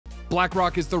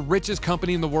BlackRock is the richest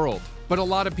company in the world, but a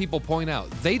lot of people point out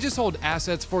they just hold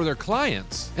assets for their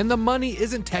clients, and the money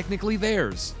isn't technically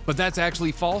theirs. But that's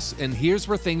actually false, and here's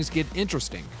where things get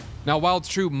interesting. Now, while it's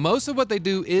true most of what they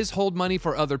do is hold money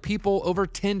for other people, over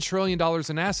 $10 trillion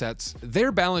in assets,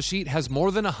 their balance sheet has more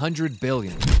than $100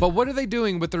 billion. But what are they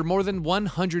doing with their more than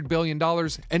 $100 billion?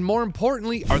 And more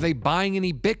importantly, are they buying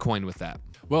any Bitcoin with that?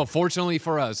 Well, fortunately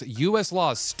for us, US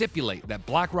laws stipulate that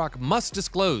BlackRock must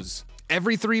disclose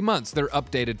every 3 months their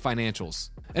updated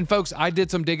financials. And folks, I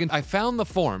did some digging. I found the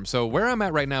form. So where I'm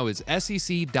at right now is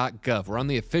sec.gov. We're on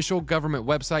the official government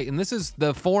website, and this is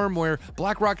the form where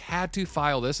BlackRock had to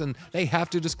file this, and they have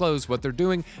to disclose what they're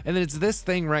doing. And then it's this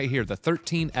thing right here, the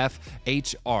 13F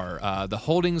HR, the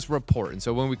holdings report. And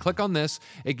so when we click on this,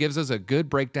 it gives us a good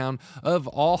breakdown of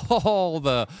all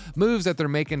the moves that they're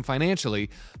making financially.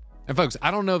 And folks,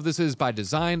 I don't know if this is by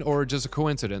design or just a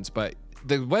coincidence, but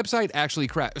the website actually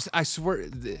crashed. I swear,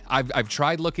 I've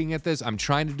tried looking at this. I'm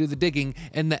trying to do the digging,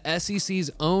 and the SEC's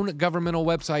own governmental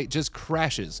website just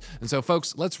crashes. And so,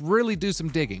 folks, let's really do some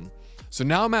digging. So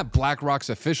now I'm at BlackRock's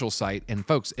official site, and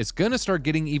folks, it's gonna start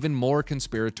getting even more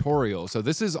conspiratorial. So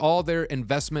this is all their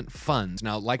investment funds.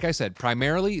 Now, like I said,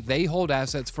 primarily they hold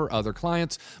assets for other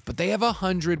clients, but they have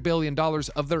 $100 billion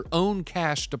of their own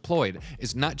cash deployed.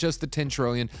 It's not just the 10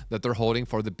 trillion that they're holding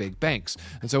for the big banks.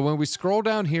 And so when we scroll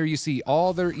down here, you see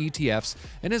all their ETFs,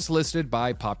 and it's listed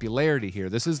by popularity here.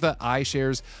 This is the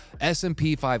iShares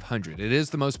S&P 500. It is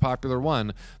the most popular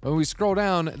one. But when we scroll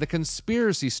down, the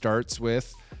conspiracy starts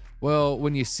with, well,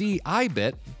 when you see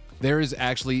IBIT, there is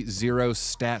actually zero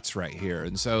stats right here.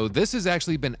 And so this has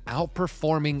actually been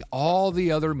outperforming all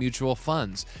the other mutual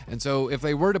funds. And so if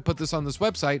they were to put this on this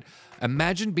website,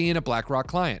 imagine being a BlackRock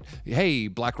client. Hey,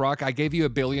 BlackRock, I gave you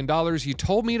 $1 billion. You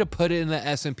told me to put it in the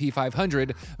S&P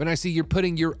 500, but I see you're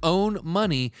putting your own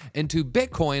money into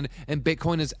Bitcoin, and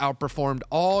Bitcoin has outperformed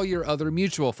all your other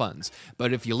mutual funds.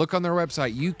 But if you look on their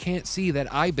website, you can't see that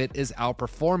IBIT is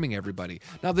outperforming everybody.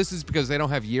 Now, this is because they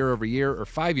don't have year-over-year or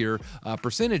 5-year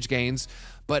percentage gains,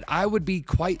 but I would be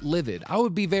quite livid. I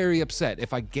would be very upset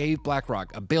if I gave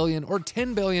BlackRock $1 billion or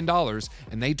 $10 billion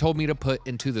and they told me to put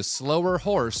into the slower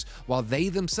horse while they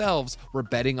themselves were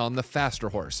betting on the faster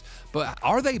horse. But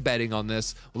are they betting on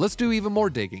this? Well, let's do even more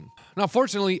digging. Now,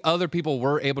 fortunately, other people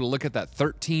were able to look at that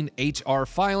 13HR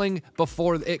filing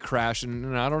before it crashed.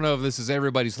 And I don't know if this is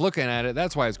everybody's looking at it,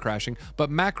 that's why it's crashing, but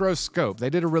Macroscope, they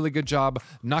did a really good job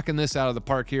knocking this out of the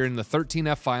park here in the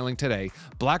 13F filing today.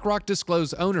 BlackRock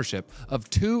disclosed ownership of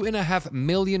 2.5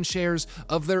 million shares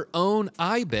of their own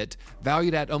IBIT,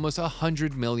 valued at almost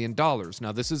 $100 million.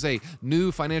 Now, this is a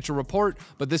new financial report,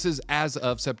 but this is as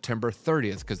of September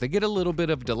 30th, because they get a little bit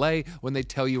of delay when they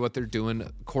tell you what they're doing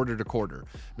quarter to quarter.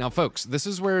 Now, folks, this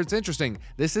is where it's interesting.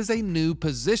 This is a new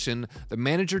position. The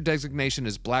manager designation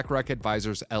is BlackRock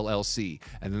Advisors LLC,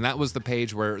 and then that was the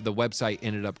page where the website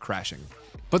ended up crashing.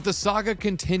 But the saga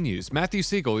continues. Matthew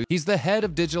Siegel, he's the head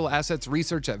of digital assets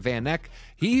research at Van Eck.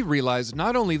 He realized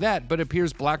not only that, but it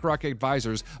appears BlackRock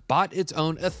Advisors bought its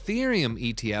own Ethereum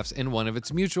ETFs in one of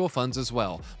its mutual funds as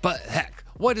well. But heck,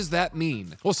 what does that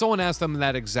mean? Well, someone asked them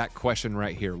that exact question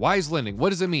right here. Wise lending, what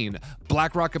does it mean?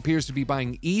 BlackRock appears to be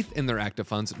buying ETH in their active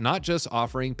funds, not just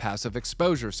offering passive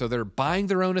exposure. So they're buying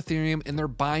their own Ethereum and they're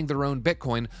buying their own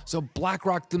Bitcoin. So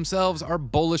BlackRock themselves are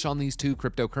bullish on these two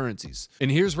cryptocurrencies.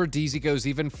 And here's where DZ goes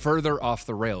even further off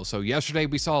the rails. So yesterday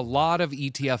we saw a lot of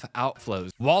ETF outflows.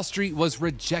 Wall Street was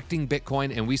rejecting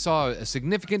Bitcoin, and we saw a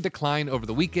significant decline over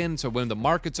the weekend. So when the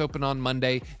markets opened on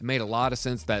Monday, it made a lot of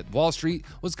sense that Wall Street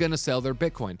was going to sell their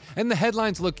Bitcoin. And the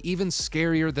headlines look even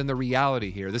scarier than the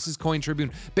reality here. This is Coin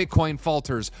Tribune. Bitcoin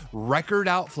falters, record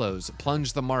outflows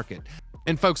plunge the market.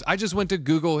 And folks, I just went to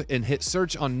Google and hit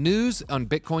search on news on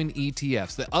Bitcoin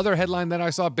ETFs. The other headline that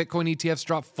I saw, Bitcoin ETFs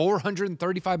dropped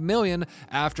 435 million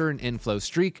after an inflow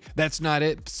streak. That's not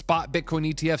it. Spot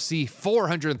Bitcoin ETFs see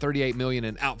 438 million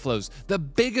in outflows, the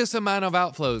biggest amount of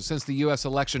outflows since the US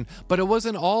election. But it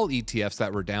wasn't all ETFs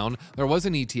that were down. There was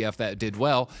an ETF that did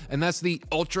well, and that's the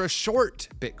ultra short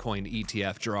Bitcoin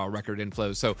ETF draw record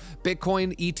inflows. So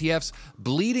Bitcoin ETFs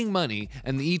bleeding money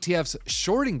and the ETFs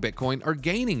shorting Bitcoin are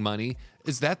gaining money.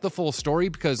 Is that the full story?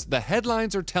 Because the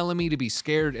headlines are telling me to be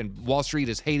scared and Wall Street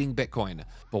is hating Bitcoin.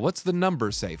 But what's the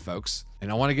numbers say, folks? And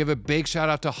I want to give a big shout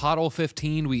out to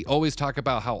HODL15. We always talk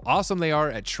about how awesome they are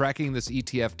at tracking this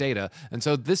ETF data. And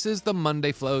so this is the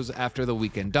Monday flows after the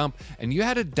weekend dump. And you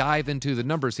had to dive into the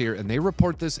numbers here, and they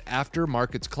report this after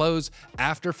markets close,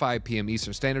 after 5 p.m.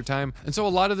 Eastern Standard Time. And so a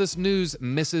lot of this news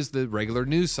misses the regular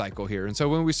news cycle here. And so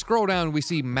when we scroll down, we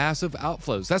see massive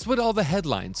outflows. That's what all the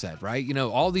headlines said, right? You know,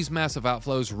 all these massive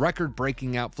outflows,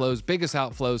 record-breaking outflows, biggest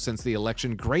outflows since the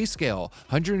election. Grayscale,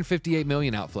 158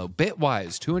 million outflow.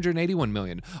 Bitwise, 281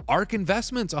 million. ARK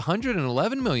Investments,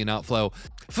 111 million outflow.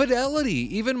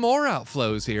 Fidelity, even more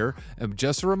outflows here. And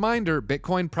just a reminder,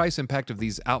 Bitcoin price impact of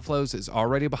these outflows is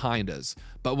already behind us.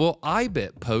 But will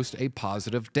IBIT post a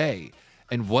positive day?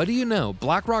 And what do you know?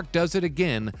 BlackRock does it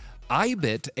again.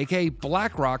 IBIT, aka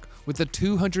BlackRock, with a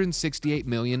 268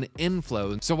 million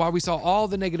inflow. So while we saw all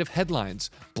the negative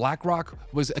headlines, BlackRock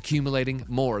was accumulating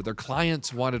more. Their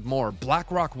clients wanted more.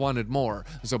 BlackRock wanted more.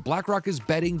 So BlackRock is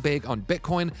betting big on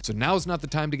Bitcoin. So now is not the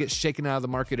time to get shaken out of the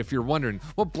market. If you're wondering,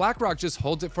 well, BlackRock just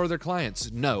holds it for their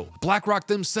clients. No, BlackRock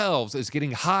themselves is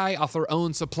getting high off their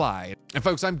own supply. And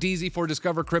folks, I'm DZ for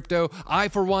Discover Crypto. I,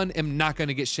 for one, am not going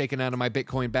to get shaken out of my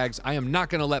Bitcoin bags. I am not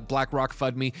going to let BlackRock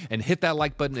FUD me, and hit that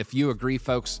like button if you agree,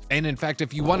 folks. And in fact,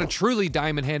 if you want to truly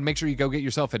diamond hand, make sure you go get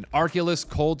yourself an Arculus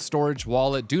cold storage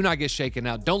wallet. Do not get shaken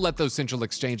out. Don't let those central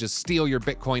exchanges steal your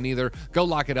Bitcoin either. Go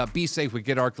lock it up. Be safe with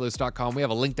getarculus.com. We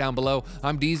have a link down below.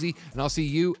 I'm DZ, and I'll see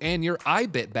you and your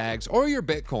IBIT bags or your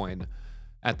Bitcoin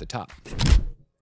at the top.